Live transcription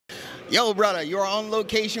Yo, brother, you're on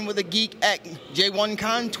location with a Geek at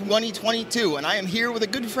J1-Con 2022, and I am here with a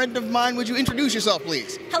good friend of mine. Would you introduce yourself,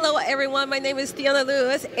 please? Hello, everyone. My name is Theona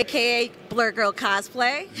Lewis, a.k.a. Blur Girl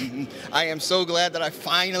Cosplay. I am so glad that I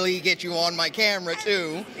finally get you on my camera,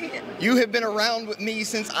 too. You have been around with me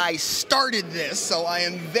since I started this, so I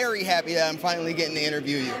am very happy that I'm finally getting to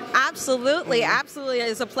interview you. Absolutely, absolutely.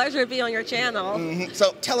 It's a pleasure to be on your channel.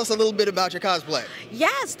 So tell us a little bit about your cosplay.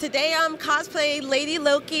 Yes, today I'm cosplaying Lady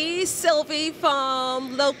Loki, Sylvie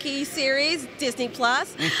from Loki series, Disney+.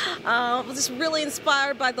 I was just really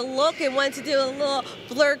inspired by the look and wanted to do a little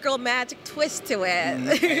Blur Girl magic twist to it.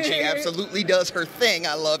 And she absolutely does her thing.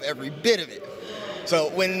 I love every bit of it. So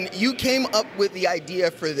when you came up with the idea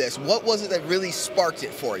for this, what was it that really sparked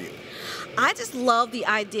it for you? I just love the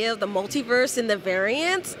idea of the multiverse and the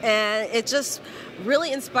variants, and it just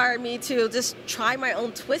really inspired me to just try my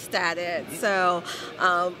own twist at it. So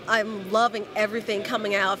I'm loving everything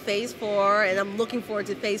coming out of Phase 4, and I'm looking forward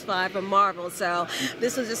to Phase 5 from Marvel. So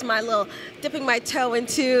this was just my little dipping my toe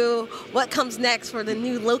into what comes next for the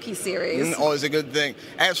new Loki series. Always a good thing.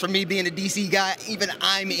 As for me being a DC guy, even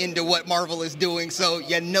I'm into what Marvel is doing, so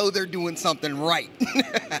you know they're doing something right.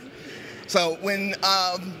 So when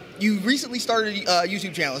you recently started a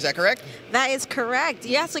YouTube channel, is that correct? That is correct.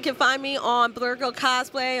 Yes, you can find me on Blur Girl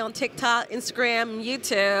Cosplay, on TikTok, Instagram, and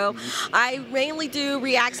YouTube. I mainly do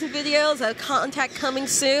reaction videos, content coming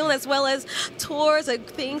soon, as well as tours of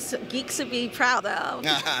things geeks should be proud of.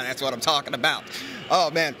 That's what I'm talking about.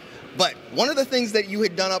 Oh, man. But one of the things that you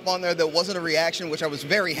had done up on there that wasn't a reaction, which I was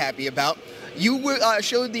very happy about, you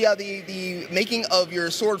showed the making of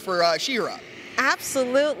your sword for She-Ra.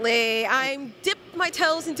 Absolutely. I dipped my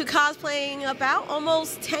toes into cosplaying about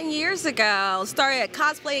almost 10 years ago. Started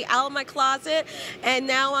cosplaying out of my closet, and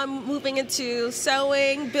now I'm moving into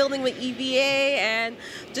sewing, building with EVA, and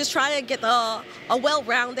just trying to get a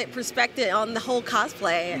well-rounded perspective on the whole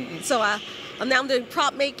cosplay. So now I'm doing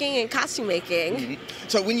prop making and costume making.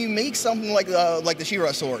 So when you make something like the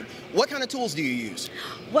She-Ra sword, what kind of tools do you use?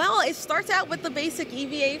 Well, it starts out with the basic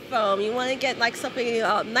EVA foam. You want to get like something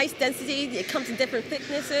nice density. It comes in different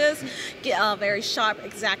thicknesses. Get a very sharp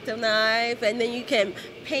X-Acto knife, and then you can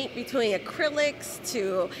paint between acrylics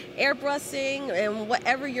to airbrushing and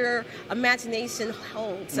whatever your imagination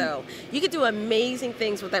holds. So you can do amazing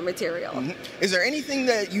things with that material. Is there anything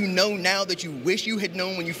that you know now that you wish you had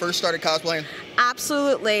known when you first started cosplaying?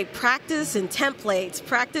 Absolutely. Practice and templates.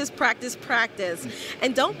 Practice, practice, practice.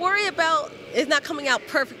 And don't worry about it's not coming out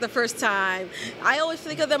perfect the first time. I always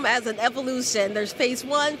think of them as an evolution. There's Phase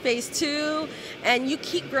 1, Phase 2, and you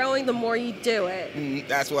keep growing the more you do it.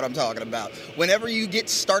 That's what I'm talking about. Whenever you get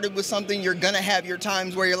started with something, you're going to have your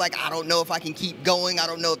times where you're like, I don't know if I can keep going. I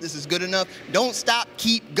don't know if this is good enough. Don't stop.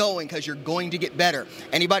 Keep going, because you're going to get better.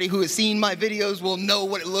 Anybody who has seen my videos will know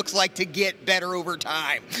what it looks like to get better over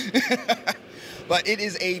time. But it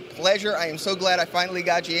is a pleasure. I am so glad I finally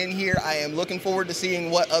got you in here. I am looking forward to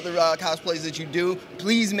seeing what other cosplays that you do.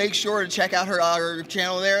 Please make sure to check out her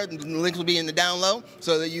channel there. The links will be in the down low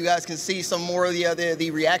so that you guys can see some more of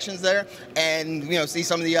the reactions there, and see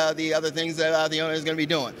some of the other things that Theona is going to be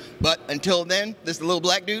doing. But until then, this is the little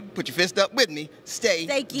black dude. Put your fist up with me. Stay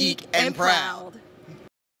geek and proud.